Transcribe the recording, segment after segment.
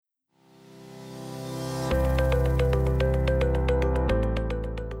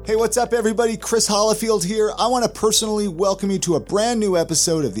Hey, what's up, everybody? Chris Hollifield here. I want to personally welcome you to a brand new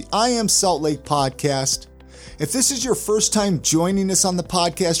episode of the I Am Salt Lake podcast. If this is your first time joining us on the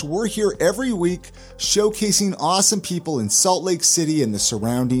podcast, we're here every week showcasing awesome people in Salt Lake City and the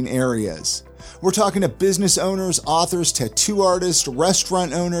surrounding areas. We're talking to business owners, authors, tattoo artists,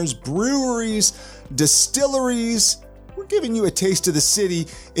 restaurant owners, breweries, distilleries. We're giving you a taste of the city.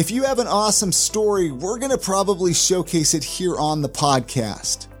 If you have an awesome story, we're going to probably showcase it here on the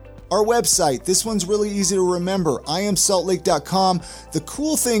podcast. Our website, this one's really easy to remember, iamsaltlake.com. The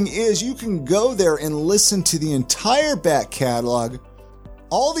cool thing is you can go there and listen to the entire back catalog.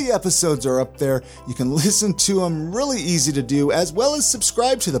 All the episodes are up there. You can listen to them, really easy to do, as well as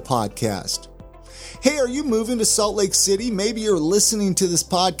subscribe to the podcast. Hey, are you moving to Salt Lake City? Maybe you're listening to this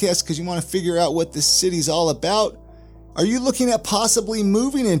podcast because you want to figure out what this city's all about. Are you looking at possibly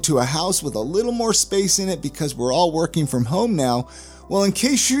moving into a house with a little more space in it because we're all working from home now? Well, in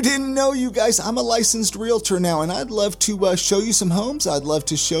case you didn't know, you guys, I'm a licensed realtor now, and I'd love to show you some homes. I'd love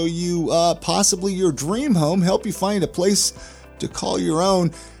to show you possibly your dream home, help you find a place to call your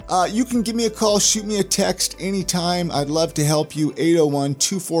own. You can give me a call, shoot me a text anytime. I'd love to help you,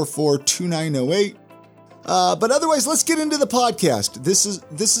 801-244-2908. But otherwise, let's get into the podcast. This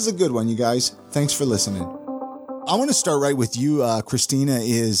is a good one, you guys. Thanks for listening. I want to start right with you, Christina,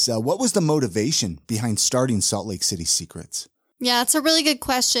 what was the motivation behind starting Salt Lake City Secrets? Yeah, it's a really good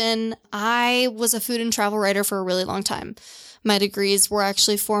question. I was a food and travel writer for a really long time. My degrees were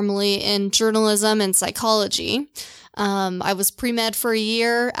actually formally in journalism and psychology. I was pre-med for a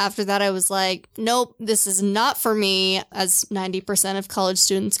year. After that, I was like, nope, this is not for me, as 90% of college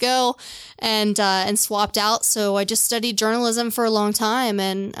students go, and swapped out. So I just studied journalism for a long time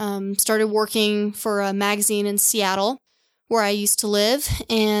and started working for a magazine in Seattle where I used to live.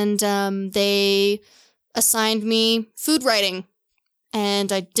 And they assigned me food writing.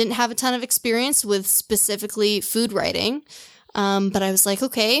 And I didn't have a ton of experience with specifically food writing. But I was like,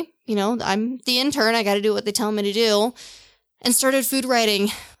 okay, I'm the intern. I got to do what they tell me to do, and started food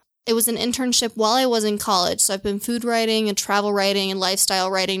writing. It was an internship while I was in college. So I've been food writing and travel writing and lifestyle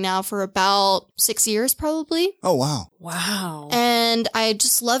writing now for about 6 years, probably. Oh, wow. Wow. And I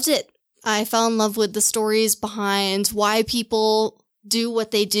just loved it. I fell in love with the stories behind why people do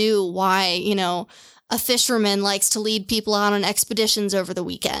what they do, why, a fisherman likes to lead people out on expeditions over the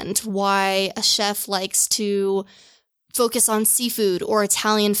weekend, why a chef likes to focus on seafood or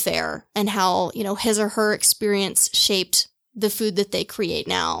Italian fare, and how, his or her experience shaped the food that they create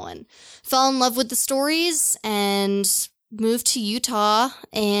now. And fell in love with the stories and moved to Utah,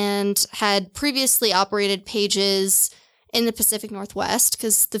 and had previously operated pages in the Pacific Northwest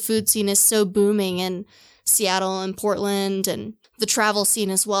because the food scene is so booming in Seattle and Portland, and the travel scene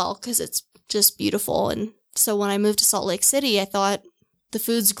as well because it's just beautiful. And so when I moved to Salt Lake City, I thought, the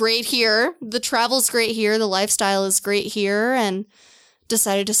food's great here, the travel's great here, the lifestyle is great here, and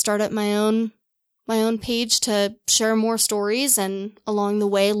decided to start up my own page to share more stories and along the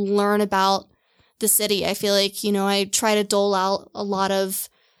way learn about the city. I feel like, I try to dole out a lot of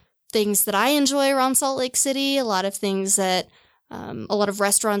things that I enjoy around Salt Lake City, a lot of things that a lot of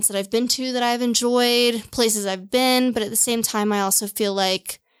restaurants that I've been to that I've enjoyed, places I've been, but at the same time, I also feel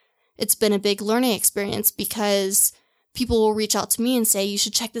like it's been a big learning experience because people will reach out to me and say, you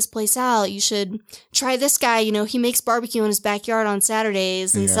should check this place out. You should try this guy. He makes barbecue in his backyard on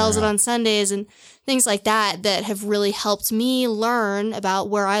Saturdays and sells it on Sundays and things like that have really helped me learn about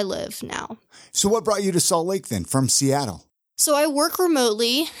where I live now. So what brought you to Salt Lake then from Seattle? So I work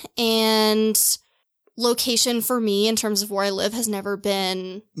remotely, and location for me in terms of where I live has never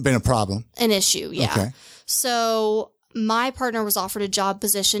been a problem, an issue. Yeah. Okay. So my partner was offered a job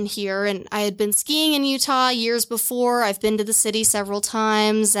position here, and I had been skiing in Utah years before. I've been to the city several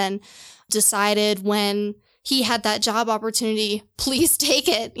times and decided when he had that job opportunity, please take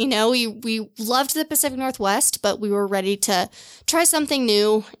it. We loved the Pacific Northwest, but we were ready to try something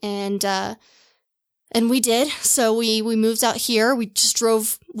new, and we did. So we moved out here. We just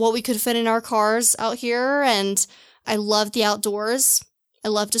drove what we could fit in our cars out here, and I love the outdoors. I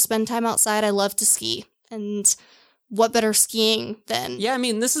love to spend time outside. I love to ski, and what better skiing than... Yeah,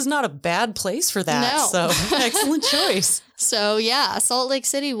 this is not a bad place for that. No. So excellent choice. So yeah, Salt Lake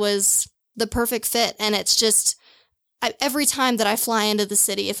City was the perfect fit. And it's just, every time that I fly into the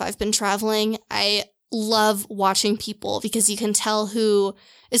city, if I've been traveling, I love watching people because you can tell who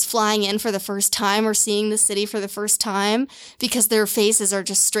is flying in for the first time or seeing the city for the first time because their faces are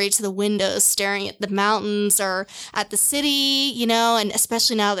just straight to the windows staring at the mountains or at the city, and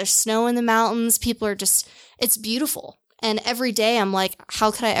especially now there's snow in the mountains. People are just, it's beautiful. And every day I'm like,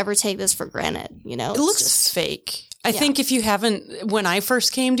 how could I ever take this for granted? You know, it looks fake. I think if you haven't, when I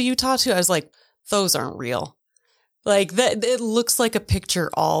first came to Utah too, I was like, those aren't real. Like that, it looks like a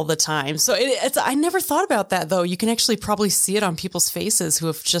picture all the time. So it's, I never thought about that though. You can actually probably see it on people's faces who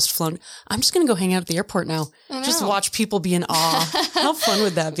have just flown. I'm just going to go hang out at the airport now. Just watch people be in awe. How fun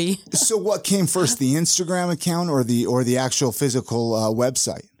would that be? So what came first, the Instagram account or the actual physical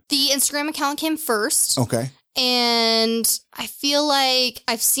website? The Instagram account came first. Okay. And I feel like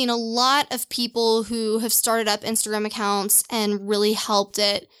I've seen a lot of people who have started up Instagram accounts and really helped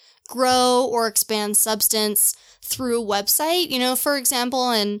it grow or expand substance through a website. You know, for example,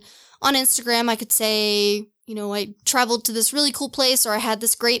 and on Instagram, I could say, you know, I traveled to this really cool place or I had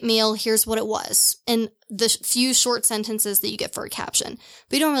this great meal. Here's what it was. And the few short sentences that you get for a caption.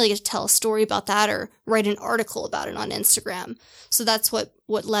 But you don't really get to tell a story about that or write an article about it on Instagram. So that's what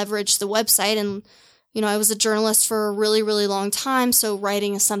leveraged the website. And you know, I was a journalist for a really, really long time, so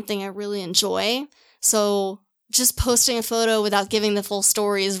writing is something I really enjoy. So just posting a photo without giving the full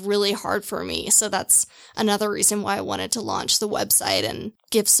story is really hard for me. So that's another reason why I wanted to launch the website and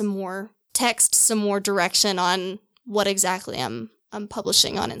give some more text, some more direction on what exactly I'm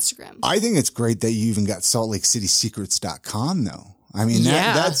publishing on Instagram. I think it's great that you even got SaltLakeCitySecrets.com though. I mean,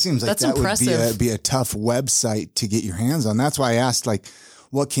 that seems like that impressive. Would be a tough website to get your hands on. That's why I asked, like,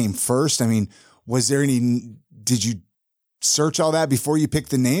 what came first? I mean, was there did you search all that before you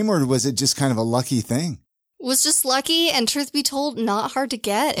picked the name, or was it just kind of a lucky thing? It was just lucky, and truth be told, not hard to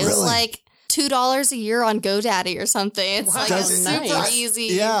get. It was like $2 a year on GoDaddy or something. It's like super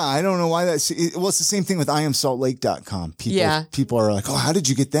easy. Yeah, I don't know why that's. Well, it's the same thing with IamSaltLake.com. People are like, oh, how did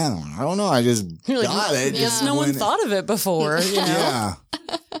you get that on? I don't know. I just got it. Yes, no one thought of it before. You know? Yeah.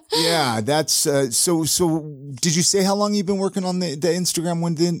 Yeah, that's so. Did you say how long you've been working on the Instagram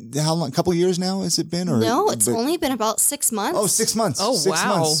one? How long? A couple of years now has it been? Or no, it's only been about 6 months. Oh, 6 months. Oh, 6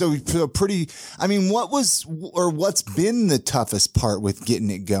 wow. months. So pretty. I mean, what's been the toughest part with getting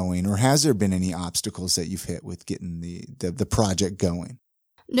it going, or has there been any obstacles that you've hit with getting the project going?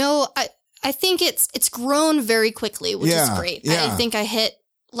 No, I think it's grown very quickly, which is great. Yeah. I think I hit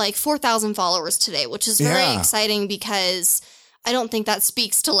like 4,000 followers today, which is very exciting because I don't think that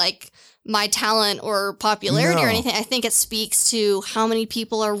speaks to like my talent or popularity or anything. I think it speaks to how many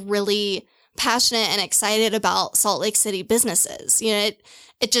people are really passionate and excited about Salt Lake City businesses. You know,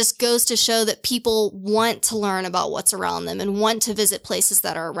 it just goes to show that people want to learn about what's around them and want to visit places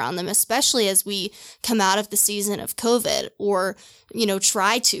that are around them, especially as we come out of the season of COVID, or, you know,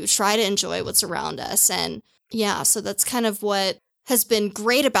 try to enjoy what's around us. And yeah, so that's kind of what has been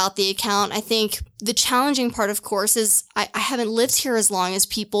great about the account. I think the challenging part, of course, is I haven't lived here as long as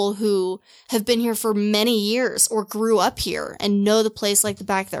people who have been here for many years or grew up here and know the place like the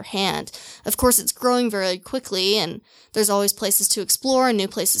back of their hand. Of course, it's growing very quickly and there's always places to explore and new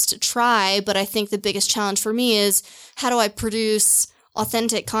places to try. But I think the biggest challenge for me is how do I produce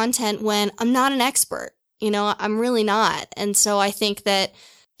authentic content when I'm not an expert? You know, I'm really not. And so I think that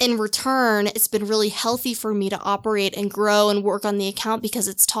in return, it's been really healthy for me to operate and grow and work on the account because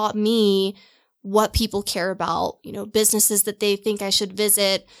it's taught me what people care about, you know, businesses that they think I should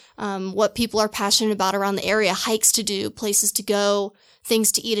visit, what people are passionate about around the area, hikes to do, places to go,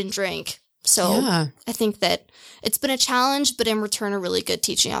 things to eat and drink. So I think that it's been a challenge, but in return, a really good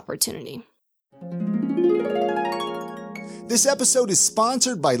teaching opportunity. This episode is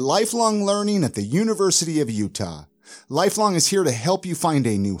sponsored by Lifelong Learning at the University of Utah. Lifelong is here to help you find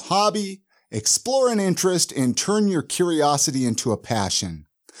a new hobby, explore an interest, and turn your curiosity into a passion.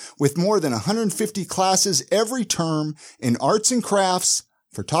 With more than 150 classes every term in arts and crafts,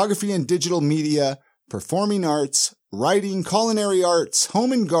 photography and digital media, performing arts, writing, culinary arts,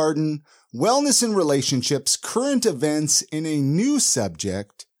 home and garden, wellness and relationships, current events, and a new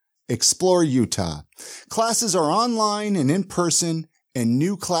subject, Explore Utah. Classes are online and in person, and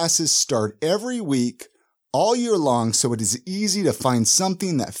new classes start every week, all year long, so it is easy to find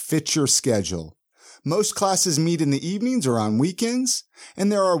something that fits your schedule. Most classes meet in the evenings or on weekends,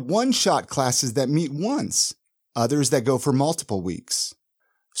 and there are one-shot classes that meet once, others that go for multiple weeks.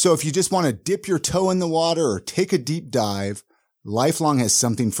 So if you just want to dip your toe in the water or take a deep dive, Lifelong has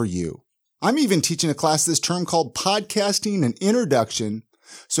something for you. I'm even teaching a class this term called Podcasting and Introduction.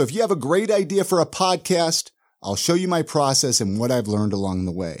 So if you have a great idea for a podcast, I'll show you my process and what I've learned along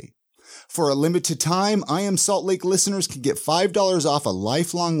the way. For a limited time, I Am Salt Lake listeners can get $5 off a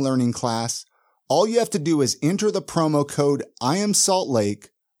lifelong learning class. All you have to do is enter the promo code IAMSaltLake,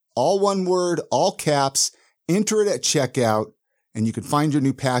 all one word, all caps, enter it at checkout, and you can find your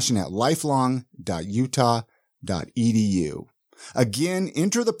new passion at lifelong.utah.edu. Again,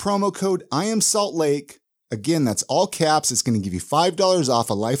 enter the promo code IAMSaltLake Again, that's all caps. It's going to give you $5 off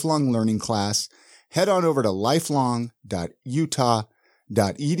a lifelong learning class. Head on over to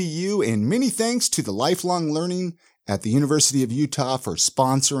lifelong.utah.edu. And many thanks to the Lifelong Learning at the University of Utah for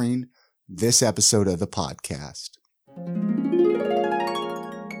sponsoring this episode of the podcast.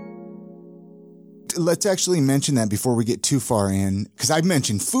 Let's actually mention that before we get too far in, because I've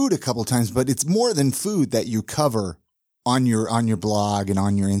mentioned food a couple of times, but it's more than food that you cover on your blog and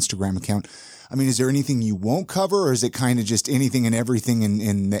on your Instagram account. I mean, is there anything you won't cover, or is it kind of just anything and everything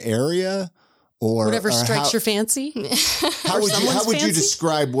in the area? Or whatever strikes your fancy? How would you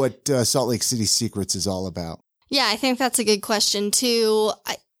describe what Salt Lake City Secrets is all about? Yeah, I think that's a good question too.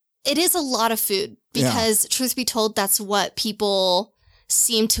 It is a lot of food because, truth be told, that's what people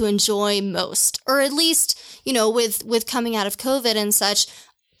seem to enjoy most. Or at least, with coming out of COVID and such,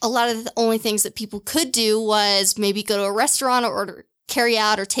 a lot of the only things that people could do was maybe go to a restaurant or order carry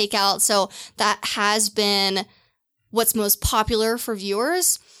out or take out. So that has been what's most popular for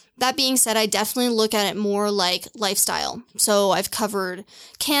viewers. That being said, I definitely look at it more like lifestyle. So I've covered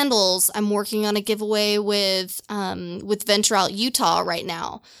candles. I'm working on a giveaway with Venture Out Utah right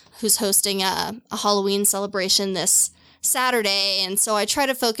now, who's hosting a Halloween celebration this Saturday. And so I try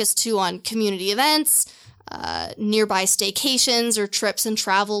to focus too on community events, nearby staycations or trips and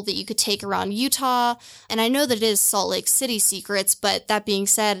travel that you could take around Utah. And I know that it is Salt Lake City Secrets, but that being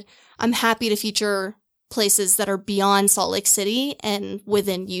said, I'm happy to feature places that are beyond Salt Lake City and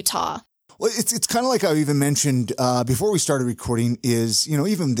within Utah. Well, it's kind of like I even mentioned before we started recording is,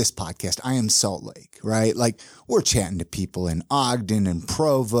 even this podcast, I Am Salt Lake, right? Like we're chatting to people in Ogden and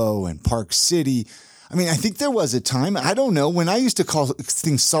Provo and Park City. I mean, I think there was a time, I don't know, when I used to call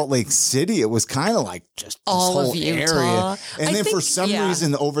things Salt Lake City, it was kind of like just this all whole of Utah. area. And then for some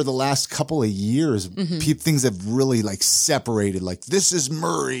reason, over the last couple of years, things have really like separated. Like this is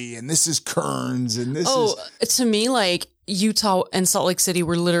Murray and this is Kearns and this is... To me, like Utah and Salt Lake City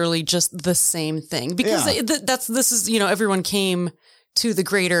were literally just the same thing because this is, everyone came to the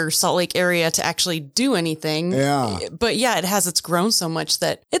greater Salt Lake area to actually do anything. Yeah. But it has grown so much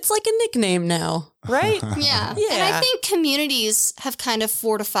that it's like a nickname now, right? Yeah. And I think communities have kind of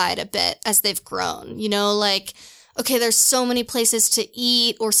fortified a bit as they've grown, like, okay, there's so many places to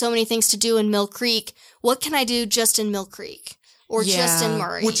eat or so many things to do in Mill Creek. What can I do just in Mill Creek or just in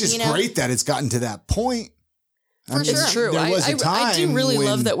Murray? Which is great that it's gotten to that point. For sure. It's true. There was a time I do really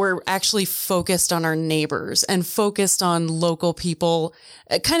love that we're actually focused on our neighbors and focused on local people.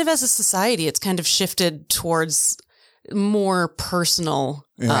 Kind of as a society, it's kind of shifted towards more personal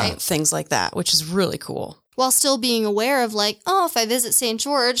things like that, which is really cool. While still being aware of like, if I visit St.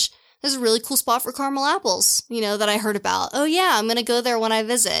 George, there's a really cool spot for caramel apples, that I heard about. Oh yeah, I'm going to go there when I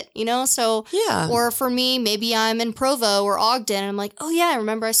visit, so, or for me, maybe I'm in Provo or Ogden and I'm like, oh yeah, I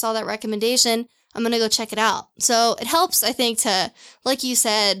remember I saw that recommendation. I'm going to go check it out. So it helps, I think, to, like you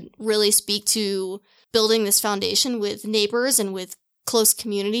said, really speak to building this foundation with neighbors and with close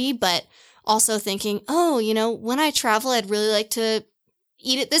community, but also thinking, when I travel, I'd really like to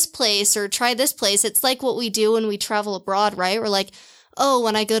eat at this place or try this place. It's like what we do when we travel abroad, right? We're like,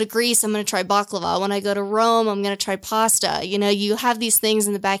 when I go to Greece, I'm going to try baklava. When I go to Rome, I'm going to try pasta. You have these things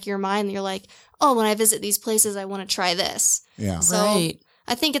in the back of your mind and you're like, when I visit these places, I want to try this. Yeah. So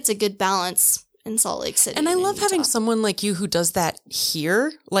I think it's a good balance in Salt Lake City. And I love having someone like you who does that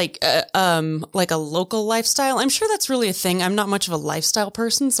here, like a local lifestyle. I'm sure that's really a thing. I'm not much of a lifestyle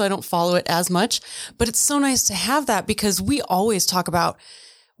person, so I don't follow it as much, but it's so nice to have that because we always talk about,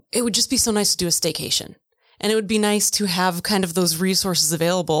 it would just be so nice to do a staycation. And it would be nice to have kind of those resources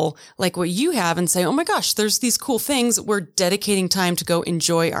available like what you have and say, oh my gosh, there's these cool things. We're dedicating time to go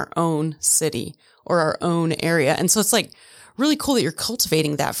enjoy our own city or our own area. And so it's like really cool that you're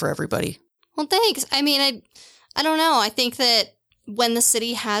cultivating that for everybody. Well, thanks. I mean, I don't know. I think that when the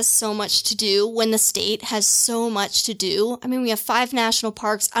city has so much to do, when the state has so much to do, I mean, we have 5 national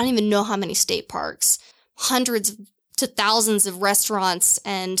parks. I don't even know how many state parks, hundreds to thousands of restaurants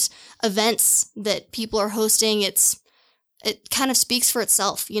and events that people are hosting. It kind of speaks for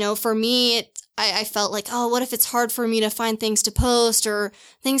itself. For me, I felt like, what if it's hard for me to find things to post or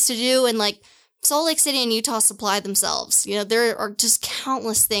things to do? And like, Salt Lake City and Utah supply themselves. There are just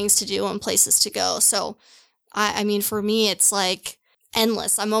countless things to do and places to go. So, I mean, for me, it's like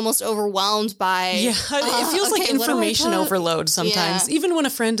endless. I'm almost overwhelmed by... Yeah, it feels like information overload sometimes. Yeah. Even when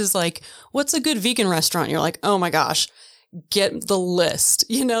a friend is like, what's a good vegan restaurant? You're like, oh my gosh, get the list.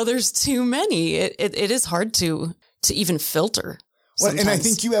 There's too many. It is hard to even filter. Well, and I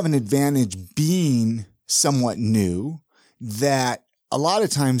think you have an advantage being somewhat new that... A lot of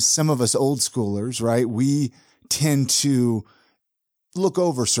times, some of us old schoolers, right, we tend to look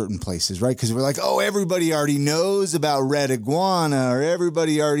over certain places, right? Because we're like, oh, everybody already knows about Red Iguana, or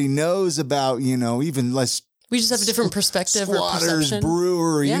everybody already knows about, even less. We just have a different perspective or Slaughter's perception.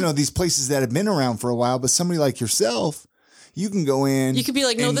 Brewer, these places that have been around for a while. But somebody like yourself, you can go in. You could be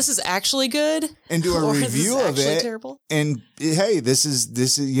like, no, this is actually good. And do a review of it. Terrible. And hey, this is,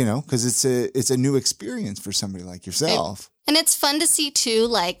 because it's a new experience for somebody like yourself. And it's fun to see too.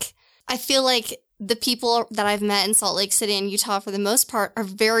 Like, I feel like the people that I've met in Salt Lake City and Utah, for the most part, are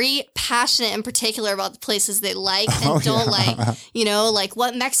very passionate and particular about the places they like and don't like. Like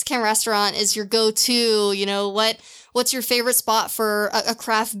what Mexican restaurant is your go-to? What's your favorite spot for a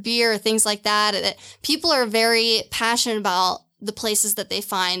craft beer? Things like that. People are very passionate about the places that they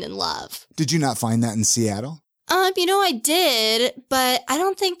find and love. Did you not find that in Seattle? I did, but I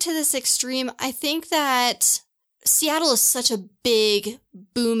don't think to this extreme. I think that Seattle is such a big,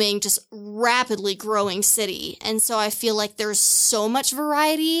 booming, just rapidly growing city. And so I feel like there's so much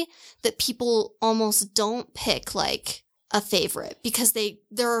variety that people almost don't pick like a favorite because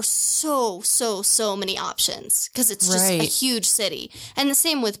there are so many options because it's just a huge city. And the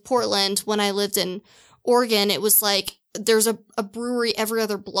same with Portland. When I lived in Oregon, it was like there's a brewery every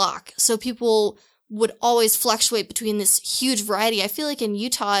other block. So people would always fluctuate between this huge variety. I feel like in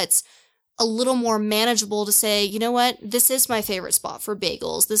Utah, it's a little more manageable to say, you know what, this is my favorite spot for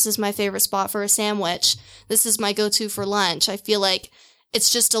bagels. This is my favorite spot for a sandwich. This is my go-to for lunch. I feel like it's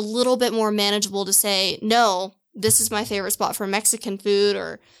just a little bit more manageable to say, no, this is my favorite spot for Mexican food,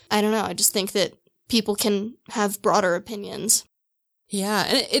 or I don't know. I just think that people can have broader opinions. Yeah.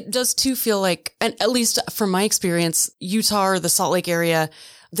 And it does too feel like, and at least from my experience, Utah or the Salt Lake area,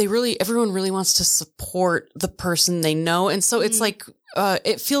 everyone really wants to support the person they know. And so it's like,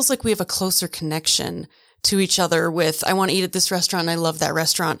 it feels like we have a closer connection to each other with, I want to eat at this restaurant. And I love that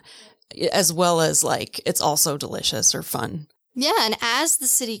restaurant, as well as like, it's also delicious or fun. Yeah. And as the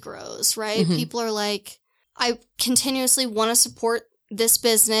city grows, right, people are like, I continuously want to support this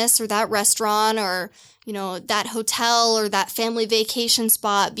business or that restaurant or, that hotel or that family vacation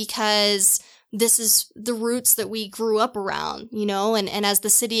spot because this is the roots that we grew up around, and as the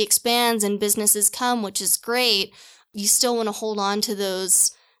city expands and businesses come, which is great, you still want to hold on to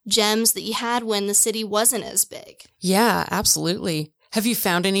those gems that you had when the city wasn't as big. Yeah, absolutely. Have you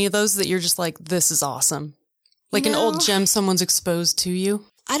found any of those that you're just like, this is awesome? Like an old gem someone's exposed to you?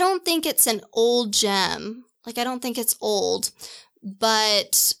 I don't think it's an old gem. Like, I don't think it's old,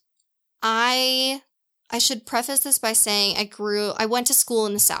 but I should preface this by saying I went to school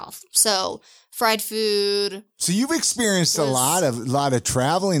in the South. So fried food. So you've experienced a lot of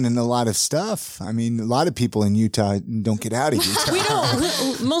traveling and a lot of stuff. I mean, a lot of people in Utah don't get out of Utah. We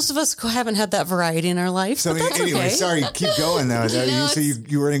don't. Most of us haven't had that variety in our life. So anyway, okay. Sorry, keep going though. So you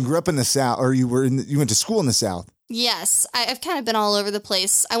grew up in the South, or you went to school in the South. Yes, I've kind of been all over the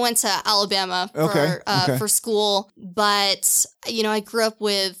place. I went to Alabama for school, but I grew up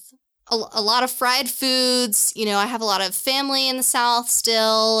with a lot of fried foods. I have a lot of family in the South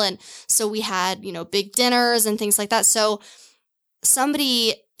still. And so we had, big dinners and things like that. So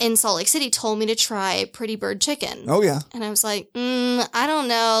somebody in Salt Lake City told me to try Pretty Bird chicken. Oh, yeah. And I was like, I don't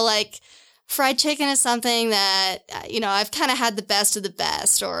know. Like, fried chicken is something that, I've kind of had the best of the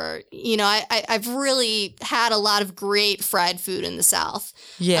best, or, I've really had a lot of great fried food in the South.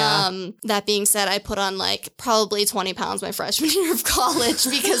 Yeah. That being said, I put on like probably 20 pounds my freshman year of college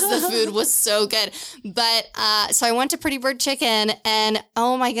because the food was so good. But, so I went to Pretty Bird chicken and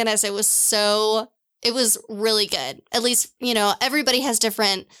oh my goodness, it was really good. At least, everybody has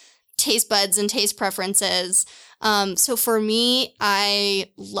different taste buds and taste preferences. So for me,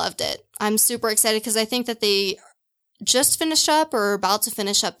 I loved it. I'm super excited because I think that they just finished up or are about to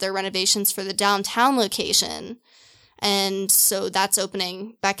finish up their renovations for the downtown location. And so that's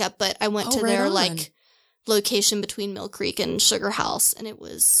opening back up. But I went to their location between Mill Creek and Sugar House, and it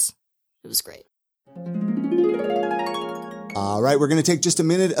was great. All right, we're going to take just a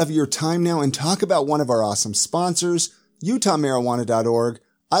minute of your time now and talk about one of our awesome sponsors, UtahMarijuana.org.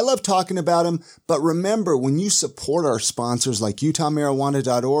 I love talking about them, but remember, when you support our sponsors like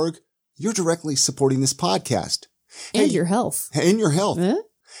UtahMarijuana.org, you're directly supporting this podcast. And your health. And your health. Huh?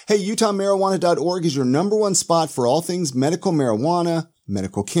 Hey, UtahMarijuana.org is your number one spot for all things medical marijuana,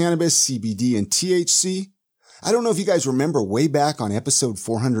 medical cannabis, CBD, and THC. I don't know if you guys remember way back on episode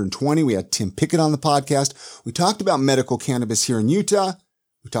 420, we had Tim Pickett on the podcast. We talked about medical cannabis here in Utah.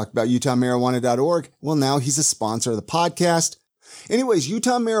 We talked about UtahMarijuana.org. Well, now he's a sponsor of the podcast. Anyways,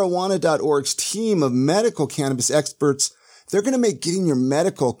 UtahMarijuana.org's team of medical cannabis experts, they're going to make getting your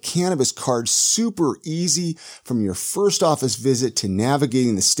medical cannabis card super easy from your first office visit to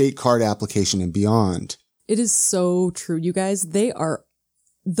navigating the state card application and beyond. It is so true, you guys. They are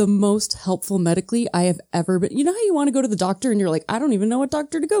the most helpful medically I have ever been. You know how you want to go to the doctor and you're like, I don't even know what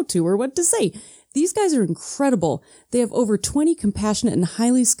doctor to go to or what to say. These guys are incredible. They have over 20 compassionate and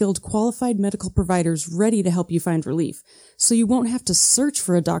highly skilled qualified medical providers ready to help you find relief, so you won't have to search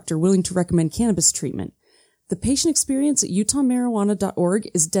for a doctor willing to recommend cannabis treatment. The patient experience at UtahMarijuana.org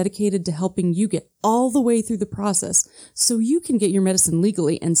is dedicated to helping you get all the way through the process so you can get your medicine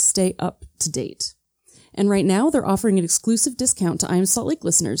legally and stay up to date. And right now, they're offering an exclusive discount to I Am Salt Lake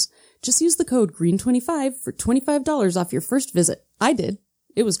listeners. Just use the code GREEN25 for $25 off your first visit. I did.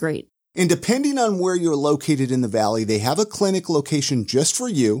 It was great. And depending on where you're located in the Valley, they have a clinic location just for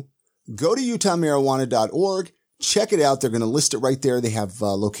you. Go to UtahMarijuana.org. Check it out. They're going to list it right there. They have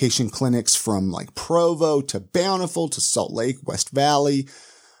location clinics from like Provo to Bountiful to Salt Lake, West Valley.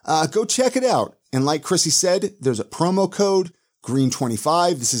 Go check it out. And like Chrissy said, there's a promo code,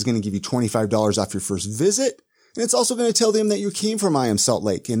 GREEN25. This is going to give you $25 off your first visit. And it's also going to tell them that you came from I Am Salt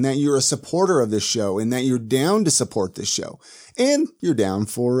Lake and that you're a supporter of this show and that you're down to support this show. And you're down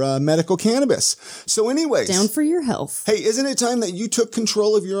for medical cannabis. So anyways. Down for your health. Hey, isn't it time that you took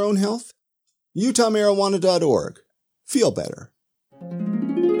control of your own health? UtahMarijuana.org. Feel better.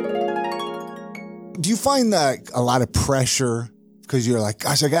 Do you find that a lot of pressure because you're like,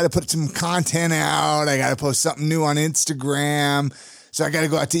 gosh, I got to put some content out. I got to post something new on Instagram. So I got to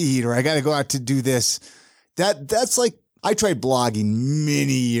go out to eat or I got to go out to do this. That's like, I tried blogging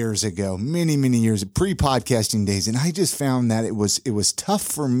many years ago, many years, pre-podcasting days. And I just found that it was tough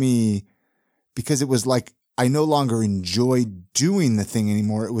for me because it was like, I no longer enjoyed doing the thing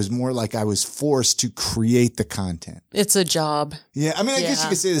anymore. It was more like I was forced to create the content. It's a job. Yeah. I mean, I guess you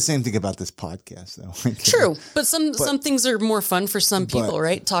could say the same thing about this podcast though. True. But some things are more fun for some people,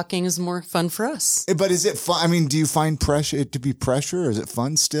 right? Talking is more fun for us. But is it fun? I mean, do you find it to be pressure or is it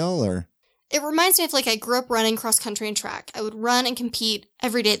fun still or? It reminds me of like I grew up running cross country and track. I would run and compete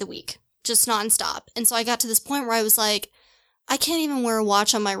every day of the week, just nonstop. And so I got to this point where I was like, I can't even wear a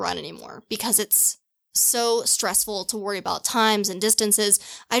watch on my run anymore because it's so stressful to worry about times and distances.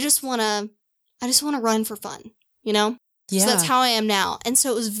 I just want to run for fun, you know? Yeah. So that's how I am now. And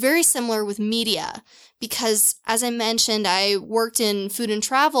so it was very similar with media because as I mentioned, I worked in food and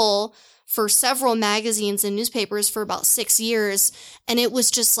travel for several magazines and newspapers for about 6 years. And it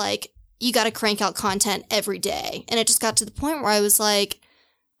was just like, you got to crank out content every day. And it just got to the point where I was like,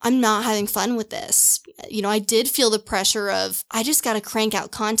 I'm not having fun with this. You know, I did feel the pressure of, I just got to crank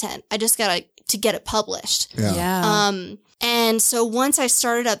out content. I just got to get it published. Yeah. And so once I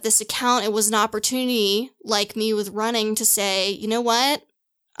started up this account, it was an opportunity like me with running to say, you know what?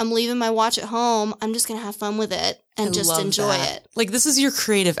 I'm leaving my watch at home. I'm just going to have fun with it and just enjoy it. Like this is your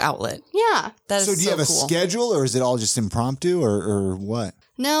creative outlet. Yeah. That is so do you have a schedule or is it all just impromptu or what?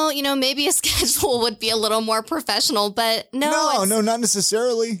 No, you know, maybe a schedule would be a little more professional, but no, not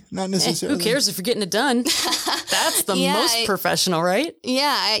necessarily. Not necessarily. Who cares if you're getting it done? That's the most professional, right?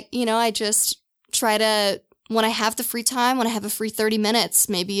 Yeah. I just try to, when I have the free time, when I have a free 30 minutes,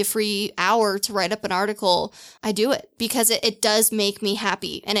 maybe a free hour to write up an article, I do it because it does make me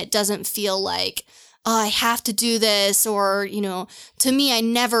happy and it doesn't feel like, oh, I have to do this or, you know, to me, I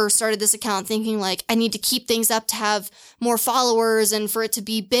never started this account thinking like I need to keep things up to have more followers and for it to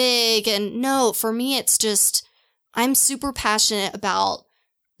be big. And no, for me, it's just, I'm super passionate about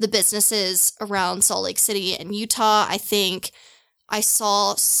the businesses around Salt Lake City and Utah. I think I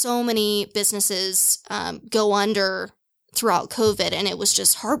saw so many businesses go under throughout COVID and it was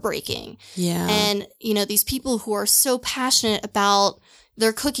just heartbreaking. Yeah. And, you know, these people who are so passionate about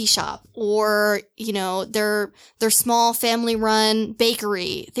their cookie shop or, you know, their small family run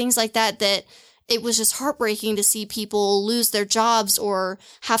bakery, things like that it was just heartbreaking to see people lose their jobs or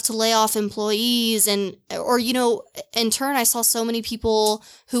have to lay off employees or, you know, in turn, I saw so many people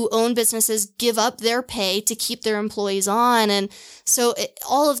who own businesses give up their pay to keep their employees on. And so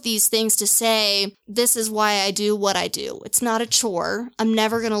all of these things to say, this is why I do what I do. It's not a chore. I'm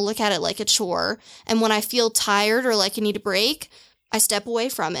never going to look at it like a chore. And when I feel tired or like I need a break, I step away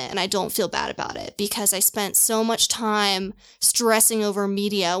from it and I don't feel bad about it because I spent so much time stressing over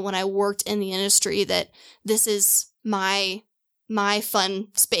media when I worked in the industry that this is my fun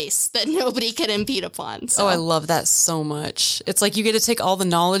space that nobody can impede upon. So. Oh, I love that so much. It's like you get to take all the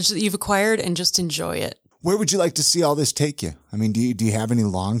knowledge that you've acquired and just enjoy it. Where would you like to see all this take you? I mean, do you have any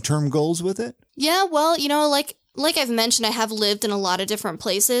long-term goals with it? Yeah, well, you know, like I've mentioned, I have lived in a lot of different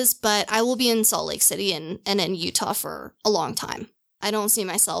places, but I will be in Salt Lake City and in Utah for a long time. I don't see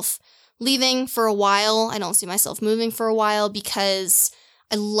myself leaving for a while. I don't see myself moving for a while because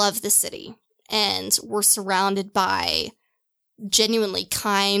I love the city and we're surrounded by genuinely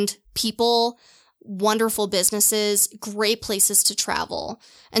kind people. wonderful businesses, great places to travel.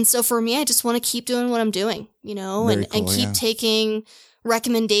 And so for me, I just want to keep doing what I'm doing, you know, Very and cool, keep yeah. taking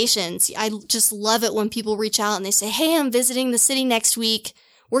recommendations. I just love it when people reach out and they say, hey, I'm visiting the city next week.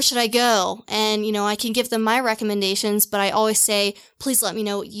 Where should I go? And, you know, I can give them my recommendations, but I always say, please let me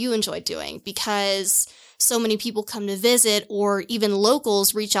know what you enjoy doing, because so many people come to visit, or even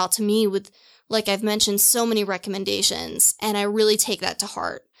locals reach out to me with, like I've mentioned, so many recommendations, and I really take that to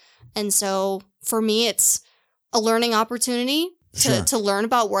heart. And so for me, it's a learning opportunity Sure. to learn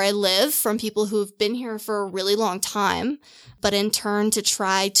about where I live from people who've been here for a really long time, but in turn to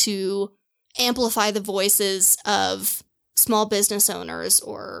try to amplify the voices of small business owners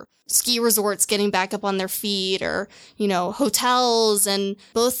or ski resorts getting back up on their feet, or, you know, hotels, and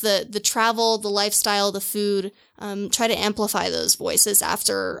both the travel, the lifestyle, the food, try to amplify those voices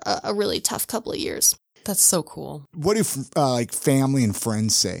after a really tough couple of years. That's so cool. What do like family and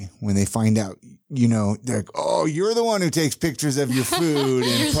friends say when they find out, you know, they're like, oh, you're the one who takes pictures of your food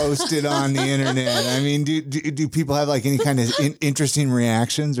and post it on the internet? I mean, do people have like any kind of interesting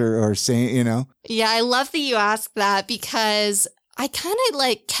reactions or saying, you know? Yeah, I love that you asked that, because I kind of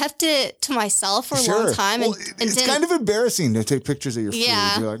like kept it to myself for a long time. Well, And it's didn't, kind of embarrassing to take pictures of your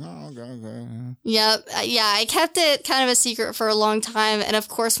Yeah. food. You're like, oh, okay. Yep. Yeah, I kept it kind of a secret for a long time. And of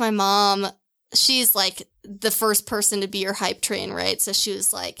course, my mom, she's like the first person to be your hype train, right? So she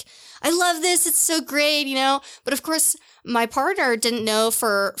was like, I love this. It's so great, you know? But of course, my partner didn't know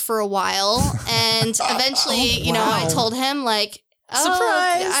for a while. And eventually, you know, I told him like, oh,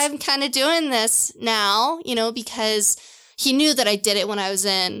 Surprise! I'm kind of doing this now, you know, because he knew that I did it when I was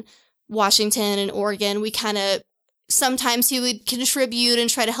in Washington and Oregon. We kind of, sometimes he would contribute and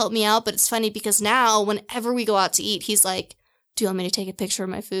try to help me out. But it's funny because now whenever we go out to eat, he's like, do you want me to take a picture of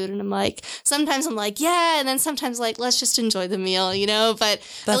my food? And I'm like, sometimes I'm like, yeah. And then sometimes like, let's just enjoy the meal, you know, but at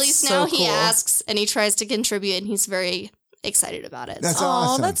That's least so now he cool. asks and he tries to contribute, and he's very excited about it. That's So,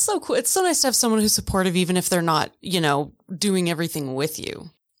 awesome. Oh, that's so cool. It's so nice to have someone who's supportive, even if they're not, you know, doing everything with you.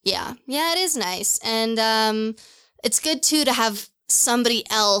 yeah, it is nice. And it's good too to have somebody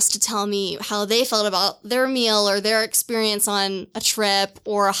else to tell me how they felt about their meal or their experience on a trip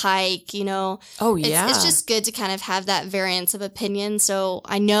or a hike, you know. Oh, It's, yeah. it's just good to kind of have that variance of opinion. So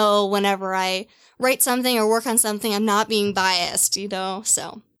I know whenever I write something or work on something, I'm not being biased, you know,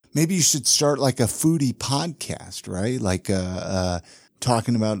 so. Maybe you should start like a foodie podcast, right? Like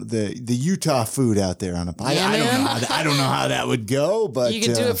talking about the Utah food out there on a podcast. I don't know how that would go, but you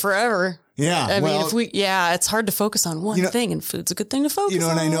could do it forever. Yeah, I well, mean, it's hard to focus on one You know- thing, and food's a good thing to focus on. you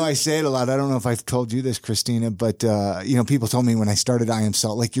know, and I know I say it a lot. I don't know if I've told you this, Christina, but you know, people told me when I started I Am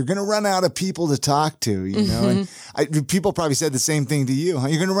Salt, like, you're going to run out of people to talk to, you know, and people probably said the same thing to you. Huh?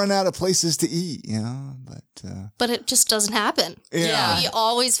 You're going to run out of places to eat, you know, But it just doesn't happen. Yeah. We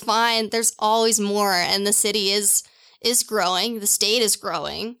always find there's always more, and the city is growing. The state is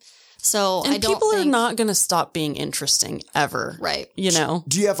growing. So and I don't people think, are not going to stop being interesting ever. right. You know?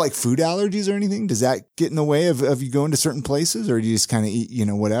 Do you have like food allergies or anything? Does that get in the way of you going to certain places, or do you just kind of eat, you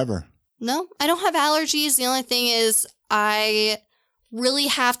know, whatever? No, I don't have allergies. The only thing is I really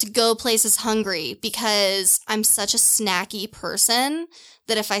have to go places hungry because I'm such a snacky person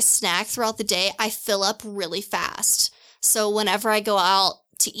that if I snack throughout the day, I fill up really fast. So whenever I go out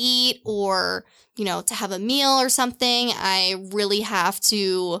to eat or, you know, to have a meal or something, I really have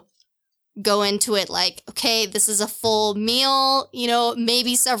to go into it like, okay, this is a full meal, you know,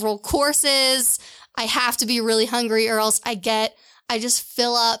 maybe several courses. I have to be really hungry or else I just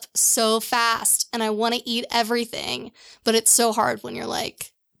fill up so fast and I want to eat everything. But it's so hard when you're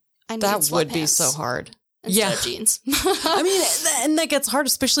like, I need That would be sweatpants so hard. instead Yeah. of jeans. I mean, and that gets hard,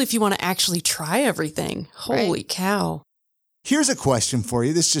 especially if you want to actually try everything. Holy cow. Here's a question for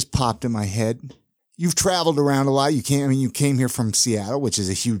you. This just popped in my head. You've traveled around a lot. You came here from Seattle, which is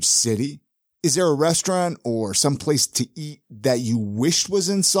a huge city. Is there a restaurant or some place to eat that you wished was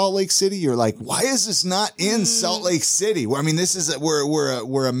in Salt Lake City? You're like, why is this not in Salt Lake City? Well, I mean, this is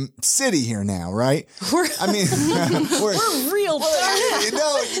we're a city here now, right? We're Real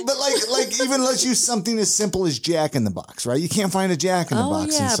no, but like even let's use something as simple as Jack in the Box, right? You can't find a Jack in the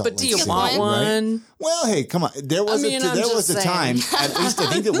Box in Salt but Lake do you City, want right? one? Well, hey, come on. There was I'm there was just a time, saying. at least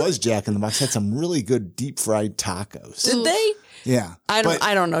I think it was Jack in the Box, had some really good deep fried tacos. Did they? Yeah. I But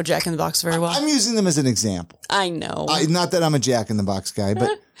don't know Jack in the Box very well. I'm using them as an example. I know. Not that I'm a Jack in the Box guy,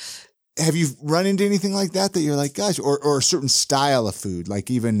 but have you run into anything like that you're like, gosh, or a certain style of food, like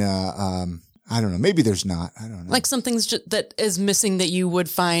even, I don't know, maybe there's not. I don't know. like something's that is missing that you would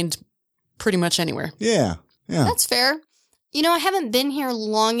find pretty much anywhere. Yeah. Yeah. That's fair. You know, I haven't been here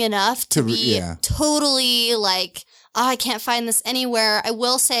long enough to be totally like, oh, I can't find this anywhere. I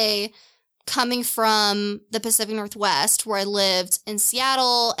will say coming from the Pacific Northwest, where I lived in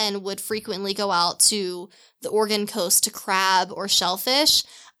Seattle and would frequently go out to the Oregon coast to crab or shellfish,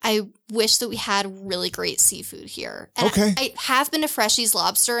 I wish that we had really great seafood here. And Okay. I have been to Freshy's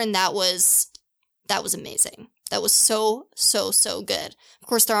Lobster, and that was amazing. That was so good. Of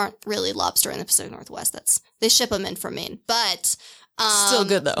course, there aren't really lobster in the Pacific Northwest. They ship them in from Maine, but Still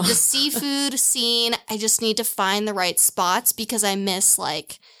good though. the seafood scene, I just need to find the right spots because I miss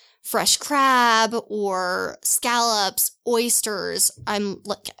like fresh crab or scallops, oysters. I'm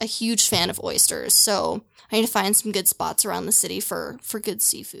like a huge fan of oysters, so I need to find some good spots around the city for good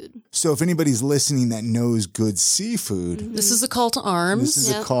seafood. So if anybody's listening that knows good seafood, This is a call to arms. this is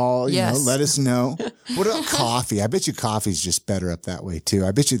Yep. a call. You Yes. know, let us know. What about coffee? I bet you coffee's just better up that way too.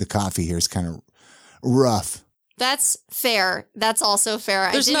 I bet you the coffee here is kind of rough. That's fair. That's also fair.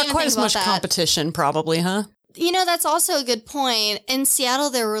 There's I didn't not even quite think as about much that. competition, probably, huh? You know, that's also a good point. In Seattle,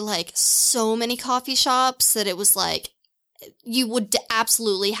 there were like so many coffee shops that it was like you would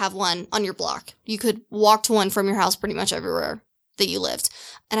absolutely have one on your block. You could walk to one from your house pretty much everywhere that you lived.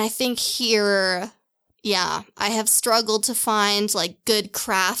 And I think here, yeah, I have struggled to find like good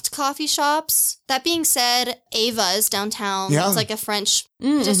craft coffee shops. That being said, Ava's downtown, Yeah. it's like a French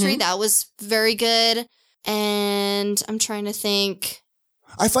Mm-hmm. patisserie. That was very good. And I'm trying to think.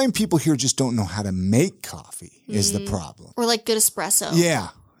 I find people here just don't know how to make coffee is the problem. Or like good espresso. Yeah.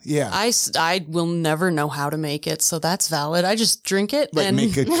 Yeah. I will never know how to make it, so that's valid. I just drink it Like and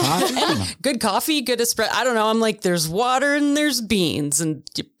make good coffee? Come on. good coffee, good espresso. I don't know. I'm like, there's water and there's beans, and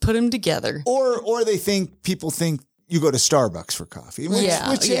you put them together. Or people think you go to Starbucks for coffee. Which, Yeah,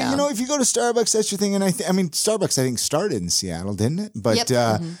 which yeah. you know, if you go to Starbucks, that's your thing. And I mean, Starbucks, I think, started in Seattle, didn't it? But,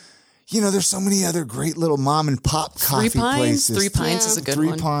 Yep. you know, there's so many other great little mom and pop coffee places. Three Pines Yeah. is a good Three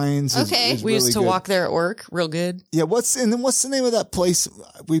one. Pines. Okay. Is We really used to good. walk there at work, real good. Yeah. What's the name of that place?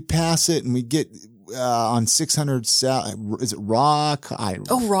 We pass it and we get on 600 South. Is it Rock?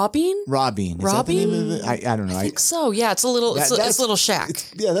 Oh, Robin? Robin. Is that the name of Robin? it? I don't know. I think so. Yeah, it's a little, it's a little shack.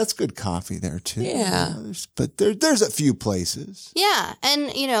 Yeah, that's good coffee there too. Yeah. But there's a few places. Yeah,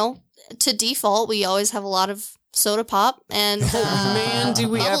 and you know, to default, we always have a lot of soda pop and Man, do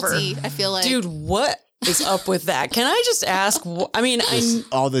we bubble ever. tea, I feel like. Dude, what is up with that? Can I just ask? I mean,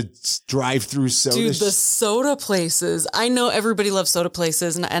 All the drive-through soda. dude, the soda places. I know everybody loves soda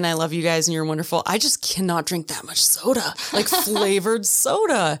places, and I love you guys, and you're wonderful. I just cannot drink that much soda, like flavored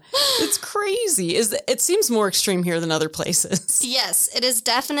soda. It's crazy. It seems more extreme here than other places. Yes, it is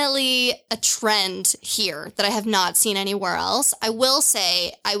definitely a trend here that I have not seen anywhere else. I will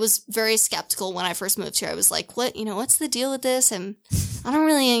say I was very skeptical when I first moved here. I was like, what's the deal with this? And I don't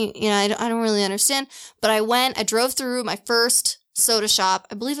really, I don't really understand. But I drove through my first soda shop.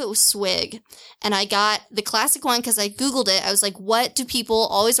 I believe it was Swig. And I got the classic one because I Googled it. I was like, what do people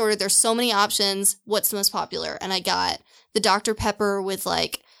always order? There's so many options. What's the most popular? And I got the Dr. Pepper with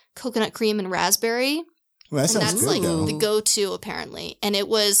like coconut cream and raspberry. Well, that And sounds that's good like though. the go-to apparently. And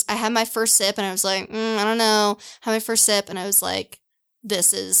I had my first sip and I was like, I don't know. Had my first sip and I was like,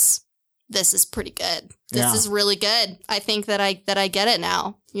 this is pretty good. This Yeah. is really good. I think that I get it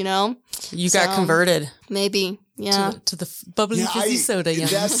now, you know? You got So, converted Maybe. Yeah. to the bubbly fizzy soda. Yeah.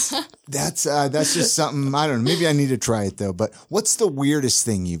 That's just something, I don't know. Maybe I need to try it though. But what's the weirdest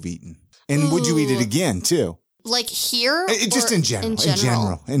thing you've eaten? And would you eat it Ooh. again too? Like here? Just or in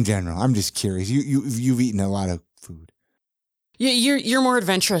general. In general. I'm just curious. You've eaten a lot of food. You're more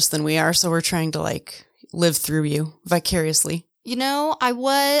adventurous than we are, so we're trying to like live through you vicariously. You know,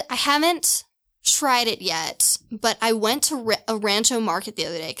 I haven't tried it yet, but I went to a Rancho Market the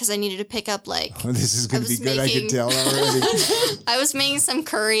other day because I needed to pick up like Oh, this is going to I be was good. I can making- tell already. I was making some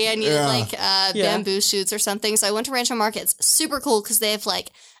curry. I needed Yeah. like bamboo shoots or something. So I went to Rancho Market. It's super cool because they have like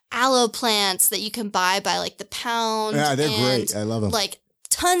aloe plants that you can buy by like the pound. Yeah, they're and, great. I love them. Like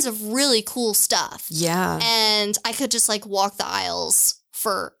tons of really cool stuff. Yeah. And I could just like walk the aisles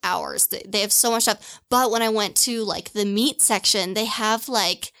for hours. They have so much stuff. But when I went to like the meat section, they have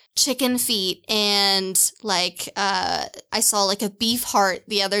like chicken feet and like I saw like a beef heart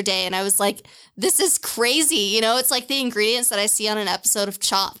the other day and I was like, this is crazy. You know, it's like the ingredients that I see on an episode of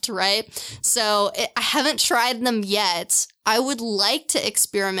Chopped, right? So I haven't tried them yet. I would like to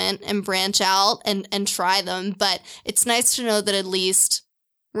experiment and branch out and try them, but it's nice to know that at least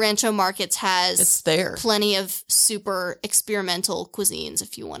Rancho Markets has It's there. plenty of super experimental cuisines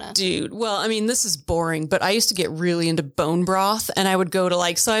if you want to. Dude, well, I mean, this is boring, but I used to get really into bone broth and I would go to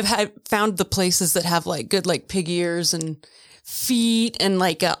like, so I've found the places that have like good like pig ears and feet and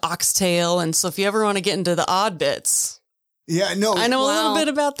like oxtail. And so if you ever want to get into the odd bits, Yeah, no. I know a little bit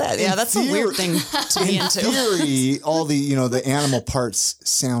about that. Yeah, that's a weird thing to be into. In theory, all the, the animal parts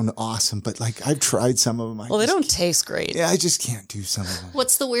sound awesome, but like I've tried some of them. They don't taste great. Yeah, I just can't do some of them.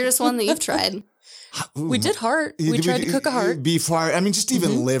 What's the weirdest one that you've tried? We did heart. We tried to cook a heart. Beef heart. I mean, just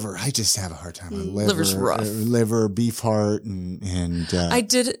even liver. I just have a hard time with liver. Liver's rough. Liver, beef heart, and I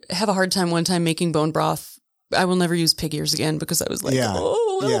did have a hard time one time making bone broth. I will never use pig ears again because I was like,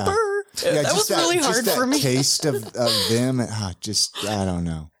 little burr. Yeah, that was really hard for me. Taste of them,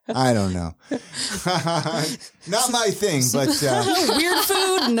 I don't know. Not my thing, but weird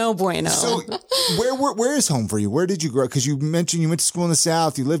food, no bueno. So, where is home for you? Where did you grow? Because you mentioned you went to school in the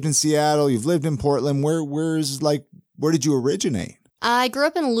South. You lived in Seattle. You've lived in Portland. Where did you originate? I grew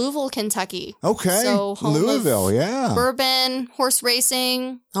up in Louisville, Kentucky. Okay, so home Louisville, of bourbon, horse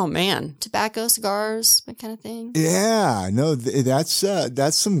racing. Oh man, tobacco, cigars, that kind of thing. Yeah, no,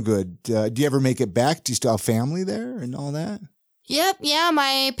 that's some good. Do you ever make it back? Do you still have family there and all that? Yep. Yeah.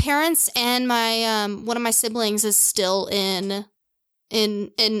 My parents and my one of my siblings is still in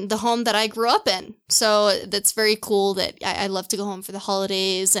the home that I grew up in. So that's very cool that I love to go home for the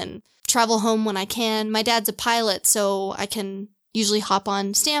holidays and travel home when I can. My dad's a pilot, so I can usually hop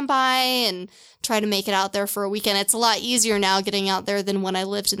on standby and try to make it out there for a weekend. It's a lot easier now getting out there than when I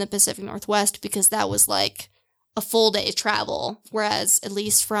lived in the Pacific Northwest because that was like a full day travel. Whereas at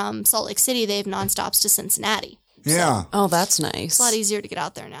least from Salt Lake City, they have nonstops to Cincinnati. Yeah. Oh, that's nice. It's a lot easier to get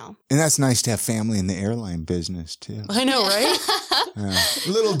out there now. And that's nice to have family in the airline business, too. I know, right?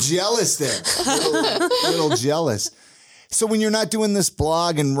 A little jealous there. Little jealous. So when you're not doing this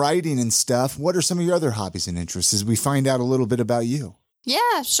blog and writing and stuff, what are some of your other hobbies and interests as we find out a little bit about you?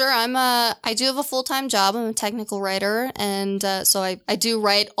 Yeah, sure. I do have a full-time job. I'm a technical writer. And so I do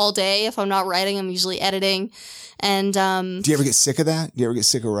write all day. If I'm not writing, I'm usually editing. And do you ever get sick of that? Do you ever get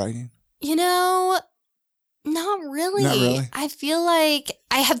sick of writing? Not really. Not really? I feel like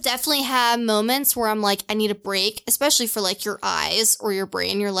I have definitely had moments where I'm like, I need a break, especially for like your eyes or your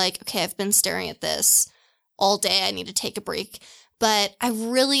brain. You're like, okay, I've been staring at this all day. I need to take a break. But I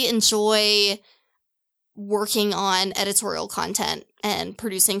really enjoy working on editorial content and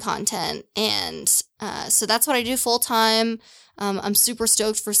producing content. And so that's what I do full time. I'm super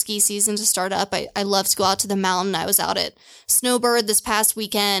stoked for ski season to start up. I love to go out to the mountain. I was out at Snowbird this past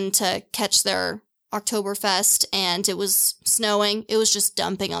weekend to catch their Oktoberfest, and it was snowing. It was just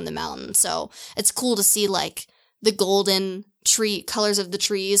dumping on the mountain. So it's cool to see like the golden tree colors of the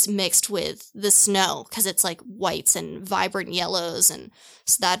trees mixed with the snow because it's like whites and vibrant yellows. And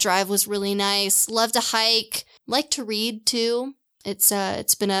so that drive was really nice. Love to hike, like to read too.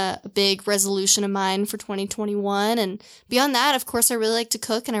 It's been a big resolution of mine for 2021. And beyond that, of course, I really like to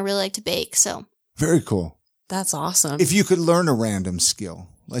cook and I really like to bake. So very cool. That's awesome. If you could learn a random skill,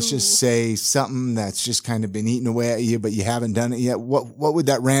 let's just say something that's just kind of been eating away at you, but you haven't done it yet. What would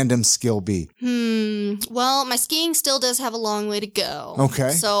that random skill be? Well, my skiing still does have a long way to go.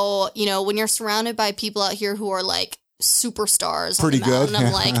 Okay. So, when you're surrounded by people out here who are like superstars pretty on the mountain, good.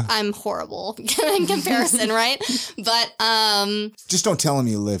 I'm like, I'm horrible in comparison, right? But just don't tell them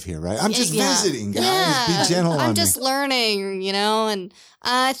you live here, right? I'm just visiting, guys. Yeah. Be gentle on me. I'm just learning, and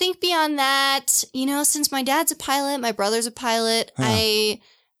I think beyond that, since my dad's a pilot, my brother's a pilot,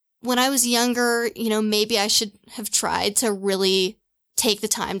 when I was younger, maybe I should have tried to really take the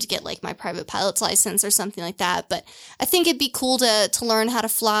time to get like my private pilot's license or something like that. But I think it'd be cool to learn how to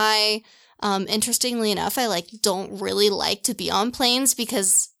fly. Interestingly enough, I don't really like to be on planes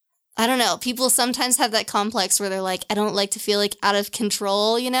because I don't know. People sometimes have that complex where they're like, I don't like to feel like out of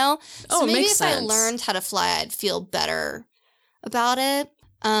control, So maybe makes if sense. I learned how to fly, I'd feel better about it.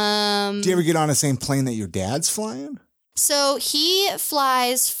 Do you ever get on the same plane that your dad's flying? So he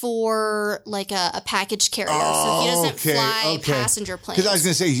flies for like a package carrier. So he doesn't fly passenger planes. Because I was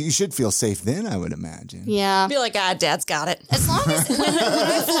going to say, you should feel safe then, I would imagine. Yeah. Be like, Dad's got it. As long as when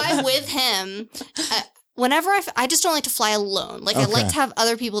I fly with him, whenever I just don't like to fly alone. Like I like to have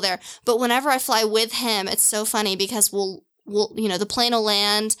other people there. But whenever I fly with him, it's so funny because we'll the plane will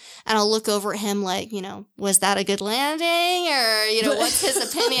land and I'll look over at him like, was that a good landing or, what's his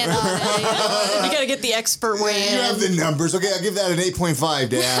opinion on it? You got to get the expert way in. You have the numbers. Okay, I'll give that an 8.5,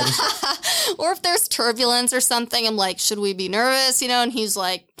 Dad. Or if there's turbulence or something, I'm like, should we be nervous? And he's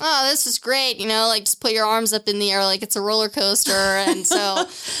like, oh, this is great. Just put your arms up in the air like it's a roller coaster. And so,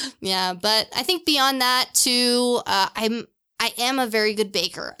 yeah. But I think beyond that too, I am a very good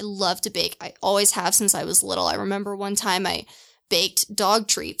baker. I love to bake. I always have since I was little. I remember one time I baked dog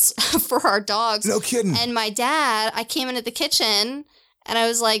treats for our dogs. No kidding. And my dad, I came into the kitchen and I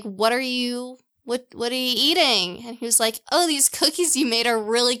was like, what are you what are you eating? And he was like, oh, these cookies you made are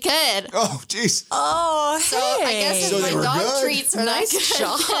really good. Oh, jeez. Oh, hey. So I guess So if they my were dog good? treats are Nice not good,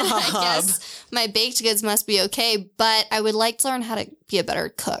 job. then I guess my baked goods must be okay. But I would like to learn how to be a better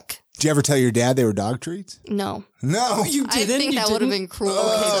cook. Did you ever tell your dad they were dog treats? No. No. You I didn't? think You that would have didn't? been cruel.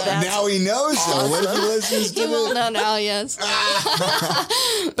 Oh, that's now he knows. So what if he listens to He will this? know now, yes.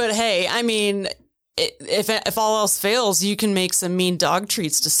 But hey, I mean, if all else fails, you can make some mean dog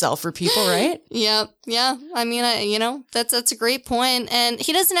treats to sell for people, right? Yeah. I mean, that's a great point. And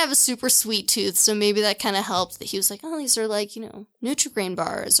he doesn't have a super sweet tooth, so maybe that kind of helped that he was like, oh, these are like, Nutri-Grain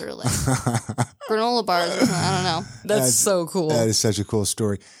bars or like granola bars or something. I don't know. That's so cool. That is such a cool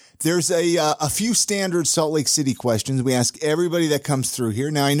story. There's a few standard Salt Lake City questions we ask everybody that comes through here.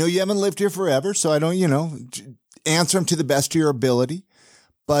 Now, I know you haven't lived here forever, so I don't, answer them to the best of your ability.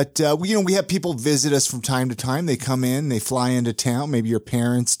 But, we have people visit us from time to time. They come in, they fly into town. Maybe your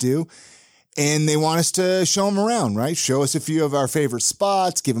parents do. And they want us to show them around, right? Show us a few of our favorite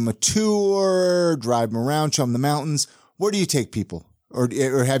spots, give them a tour, drive them around, show them the mountains. Where do you take people? Or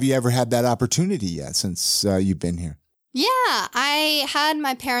have you ever had that opportunity yet since you've been here? Yeah, I had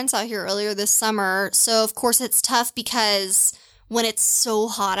my parents out here earlier this summer. So, of course, it's tough because when it's so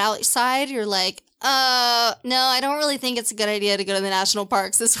hot outside, you're like, no, I don't really think it's a good idea to go to the national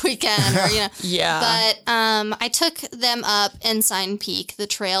parks this weekend. Or, Yeah. But I took them up Ensign Peak, the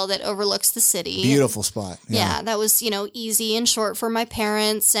trail that overlooks the city. Beautiful spot. Yeah, that was, easy and short for my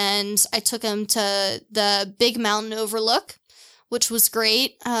parents. And I took them to the Big Mountain Overlook, which was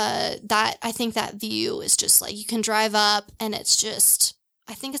great. I think that view is just like, you can drive up and it's just,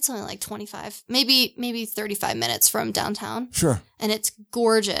 I think it's only like 25, maybe 35 minutes from downtown. Sure. And it's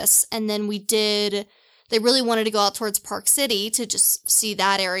gorgeous. And then they really wanted to go out towards Park City to just see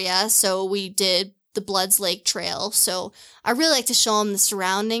that area. So we did the Bloods Lake Trail. So I really like to show them the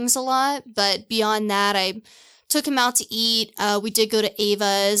surroundings a lot. But beyond that, I took them out to eat. We did go to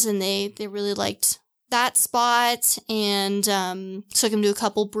Ava's and they really liked that spot, and took him to a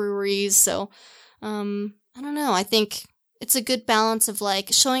couple breweries. So I don't know. I think it's a good balance of like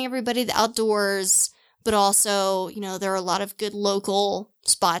showing everybody the outdoors, but also, there are a lot of good local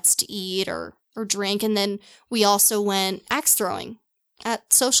spots to eat or drink. And then we also went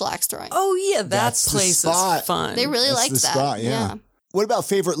social axe throwing. Oh, yeah, that That's the place spot. is fun. They really That's liked the that. spot, yeah. What about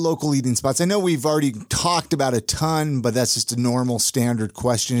favorite local eating spots? I know we've already talked about a ton, but that's just a normal standard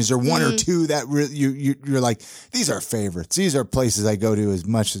question. Is there one or two that you're like, these are favorites? These are places I go to as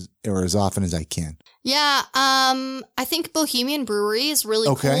much or as often as I can. Yeah, I think Bohemian Brewery is really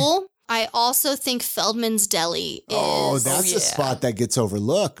cool. I also think Feldman's Deli is... that's a spot that gets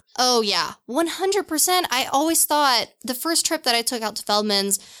overlooked. Oh, yeah. 100%. I always thought the first trip that I took out to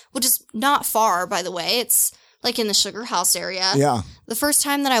Feldman's, which is not far, by the way, it's like in the Sugar House area. Yeah. The first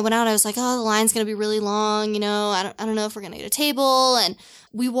time that I went out, I was like, oh, the line's going to be really long. I don't know if we're going to get a table. And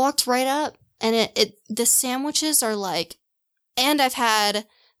we walked right up and the sandwiches are like, and I've had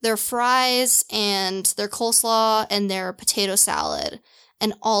their fries and their coleslaw and their potato salad.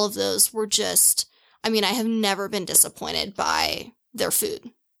 And all of those were just, I have never been disappointed by their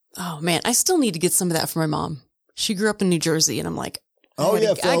food. Oh, man. I still need to get some of that for my mom. She grew up in New Jersey, and I'm like,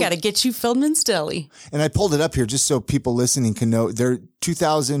 I got to get you Feldman's Deli. And I pulled it up here just so people listening can know. They're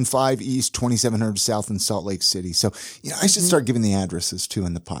 2005 East, 2700 South in Salt Lake City. So, I should start giving the addresses too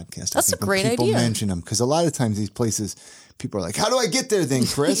in the podcast. That's a great people idea. Mention them because a lot of times these places, people are like, how do I get there then,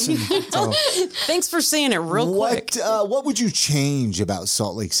 Chris? And so, thanks for saying it real quick. What would you change about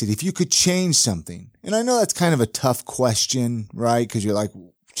Salt Lake City if you could change something? And I know that's kind of a tough question, right? Because you're like,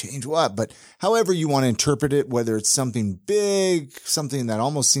 change what? But however you want to interpret it, whether it's something big, something that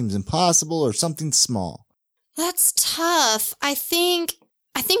almost seems impossible, or something small. That's tough. I think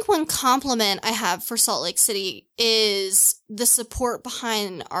one compliment I have for Salt Lake City is the support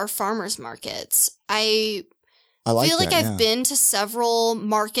behind our farmers markets. I feel like I've been to several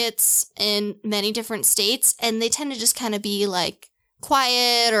markets in many different states, and they tend to just kind of be like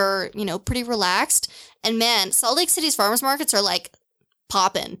quiet or, pretty relaxed. And man, Salt Lake City's farmers markets are like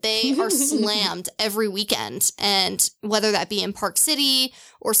poppin'. They are slammed every weekend. And whether that be in Park City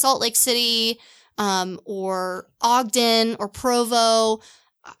or Salt Lake City, or Ogden or Provo,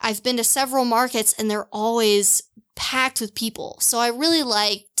 I've been to several markets and they're always packed with people. So I really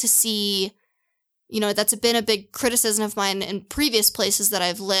like to see, that's been a big criticism of mine in previous places that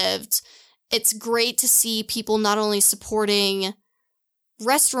I've lived. It's great to see people not only supporting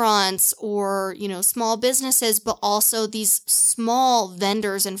restaurants or, small businesses, but also these small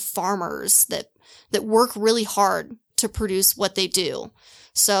vendors and farmers that work really hard to produce what they do.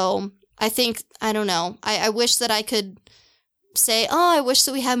 So I think, I don't know, I wish that I could say, oh, I wish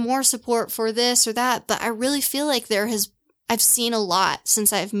that we had more support for this or that. But I really feel like I've seen a lot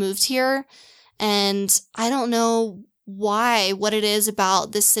since I've moved here. And I don't know what it is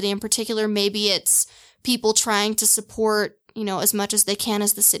about this city in particular. Maybe it's people trying to support, as much as they can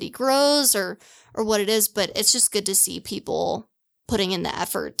as the city grows or what it is. But it's just good to see people putting in the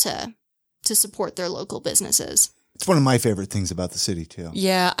effort to support their local businesses. It's one of my favorite things about the city too.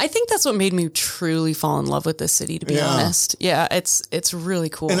 Yeah, I think that's what made me truly fall in love with this city, to be honest. Yeah, it's really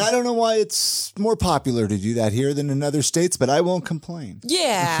cool. And I don't know why it's more popular to do that here than in other states, but I won't complain.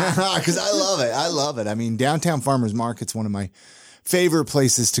 Yeah. Because I love it. I love it. I mean, downtown Farmers Market's one of my favorite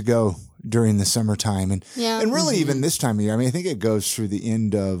places to go during the summertime. And really even this time of year. I mean, I think it goes through the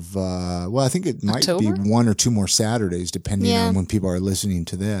end of, I think it might October? be 1 or 2 more Saturdays, depending on when people are listening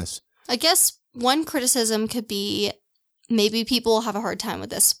to this. I guess one criticism could be maybe people have a hard time with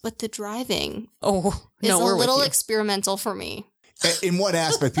this, but the driving is a little experimental for me. In what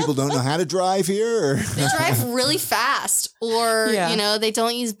aspect? People don't know how to drive here? Or? They drive really fast or, they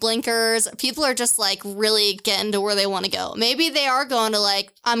don't use blinkers. People are just like really getting to where they want to go. Maybe they are going to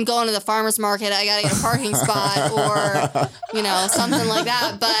I'm going to the farmer's market. I got to get a parking spot or, something like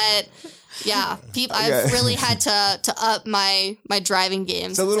that. But yeah, I've really had to up my driving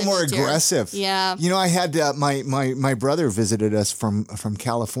games. It's a little more aggressive. Yeah. I had my brother visited us from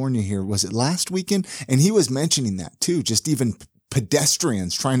California here. Was it last weekend? And he was mentioning that too. Just even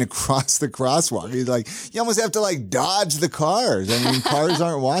pedestrians trying to cross the crosswalk. He's like, you almost have to dodge the cars. I mean, cars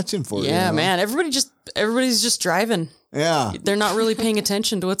aren't watching for you. Yeah, man. Everybody's just driving. Yeah. They're not really paying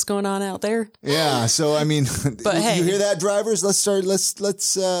attention to what's going on out there. Yeah. So, I mean, but hey, you hear that, drivers? Let's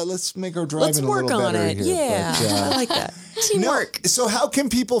make our driving a little better. Let's work on it. Here. Yeah. But, I like that. Teamwork. So how can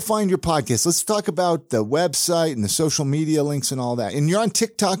people find your podcast? Let's talk about the website and the social media links and all that. And you're on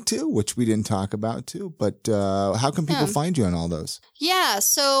TikTok too, which we didn't talk about too. But how can people find you on all those? Yeah.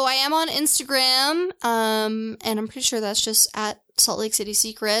 So I am on Instagram. And I'm pretty sure that's just at Salt Lake City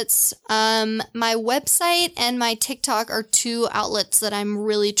Secrets. My website and my TikTok are 2 outlets that I'm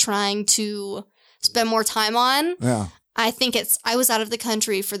really trying to spend more time on. Yeah. I think I was out of the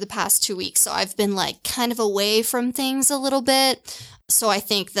country for the past 2 weeks, so I've been kind of away from things a little bit. So I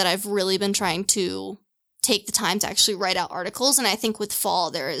think that I've really been trying to take the time to actually write out articles. And I think with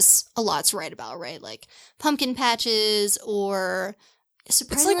fall, there is a lot to write about, right? Like pumpkin patches or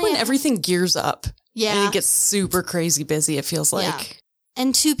surprisingly. It's like when everything gears up. Yeah. And it gets super crazy busy, it feels like. Yeah.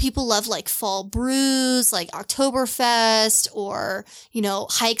 And people love fall brews, Oktoberfest or,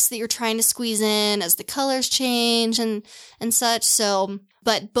 hikes that you're trying to squeeze in as the colors change and such. So,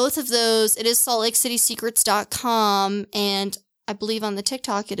 but both of those, it is saltlakecitysecrets.com. And I believe on the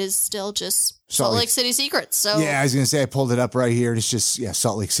TikTok, it is still just Salt Lake City Secrets. So yeah, I was going to say, I pulled it up right here. It's just,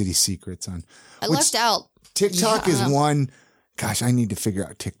 Salt Lake City Secrets on. I lucked out. TikTok is one. Gosh, I need to figure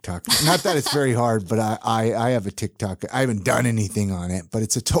out TikTok. Not that it's very hard, but I have a TikTok. I haven't done anything on it, but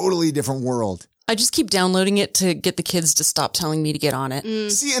it's a totally different world. I just keep downloading it to get the kids to stop telling me to get on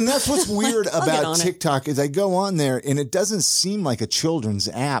it. See, and that's what's weird about TikTok is I go on there and it doesn't seem like a children's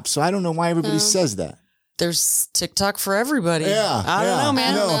app. So I don't know why everybody says that. There's TikTok for everybody. Yeah. I don't know,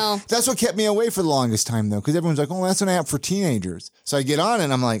 man. I don't know. That's what kept me away for the longest time, though, because everyone's like, oh, that's an app for teenagers. So I get on it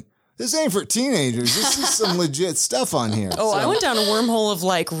and I'm like, this ain't for teenagers. This is some legit stuff on here. Oh, I went down a wormhole of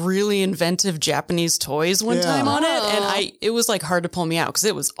really inventive Japanese toys one time on it, and it was hard to pull me out because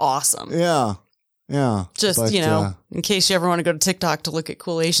it was awesome. Yeah. Yeah. Just, in case you ever want to go to TikTok to look at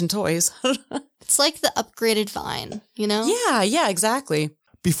cool Asian toys. It's like the upgraded Vine, Yeah, exactly.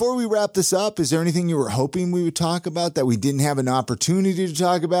 Before we wrap this up, is there anything you were hoping we would talk about that we didn't have an opportunity to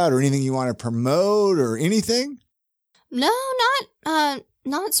talk about or anything you want to promote or anything? No,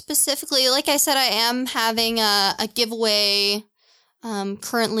 not specifically. Like I said, I am having a giveaway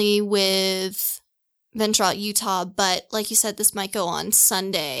currently with Venture Out Utah, but like you said, this might go on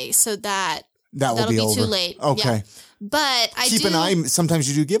Sunday, so that'll be over. Too late. Okay. Yeah. But keep an eye. Sometimes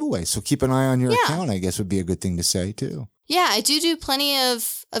you do giveaways, so keep an eye on your account, I guess would be a good thing to say too. Yeah, I do plenty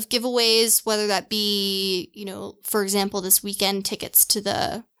of giveaways, whether that be, for example, this weekend tickets to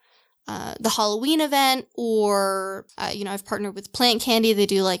the Halloween event, or, I've partnered with Plant Candy. They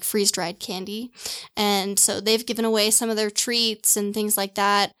do freeze-dried candy. And so they've given away some of their treats and things like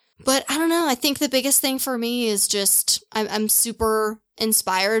that. But I don't know. I think the biggest thing for me is just, I'm super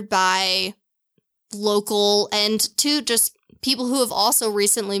inspired by local and just people who have also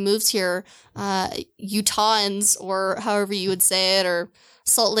recently moved here, Utahns, or however you would say it, or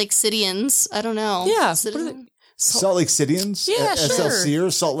Salt Lake Cityans. I don't know. Yeah. Salt Lake Cityans? Yeah, sure.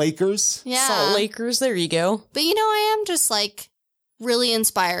 SLCers, Salt Lakers? Yeah. Salt Lakers, there you go. But I am just really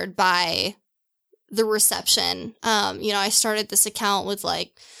inspired by the reception. I started this account with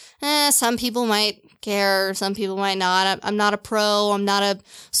like, some people might care, some people might not. I'm not a pro. I'm not a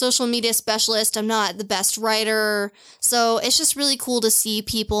social media specialist. I'm not the best writer. So it's just really cool to see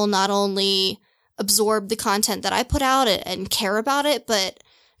people not only absorb the content that I put out and care about it, but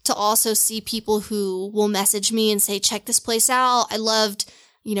to also see people who will message me and say, check this place out. I loved,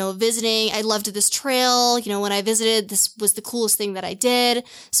 visiting. I loved this trail. When I visited, this was the coolest thing that I did.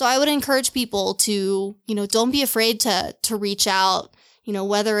 So I would encourage people to, don't be afraid to reach out,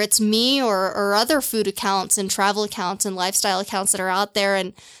 whether it's me or other food accounts and travel accounts and lifestyle accounts that are out there,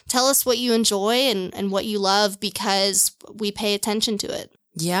 and tell us what you enjoy and what you love, because we pay attention to it.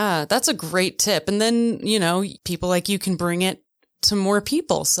 Yeah, that's a great tip. And then, people like you can bring it to more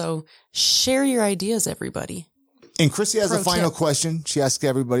people. So share your ideas, everybody. And Chrissy has a final question she asks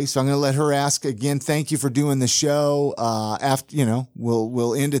everybody, so I'm going to let her ask again. Thank you for doing the show. After,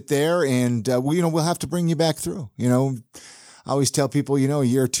 we'll end it there, and we'll have to bring you back through. I always tell people, a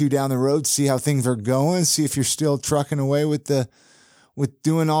year or two down the road, see how things are going, see if you're still trucking away with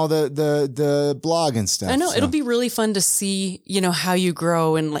doing all the blog and stuff. I know it'll be really fun to see, how you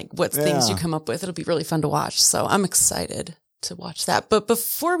grow and like what things you come up with. It'll be really fun to watch. So I'm excited to watch that. But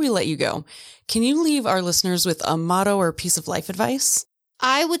before we let you go, can you leave our listeners with a motto or piece of life advice?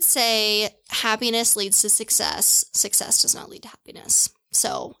 I would say happiness leads to success. Success does not lead to happiness.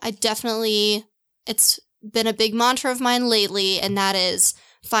 So it's been a big mantra of mine lately, and that is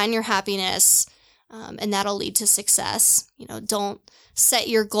find your happiness, and that'll lead to success. Don't set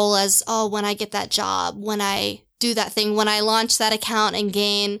your goal as, when I get that job, when I do that thing, when I launch that account and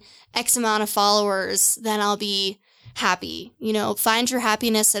gain X amount of followers, then I'll be happy. Find your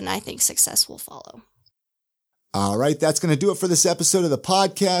happiness, and I think success will follow. All right, that's going to do it for this episode of the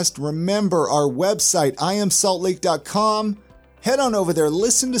podcast. Remember our website, iamsaltlake.com. Head on over there,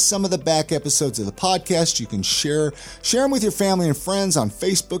 listen to some of the back episodes of the podcast. You can share them with your family and friends on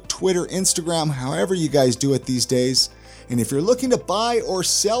Facebook, Twitter, Instagram, however you guys do it these days. And if you're looking to buy or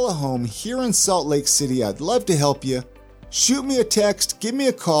sell a home here in Salt Lake City, I'd love to help you. Shoot me a text, give me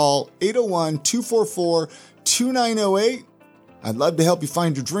a call, 801-244-2908. I'd love to help you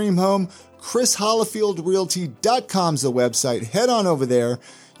find your dream home. ChrisHollifieldRealty.com is the website. Head on over there.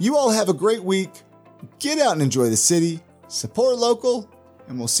 You all have a great week. Get out and enjoy the city. Support local,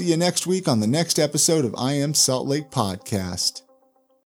 and we'll see you next week on the next episode of I Am Salt Lake Podcast.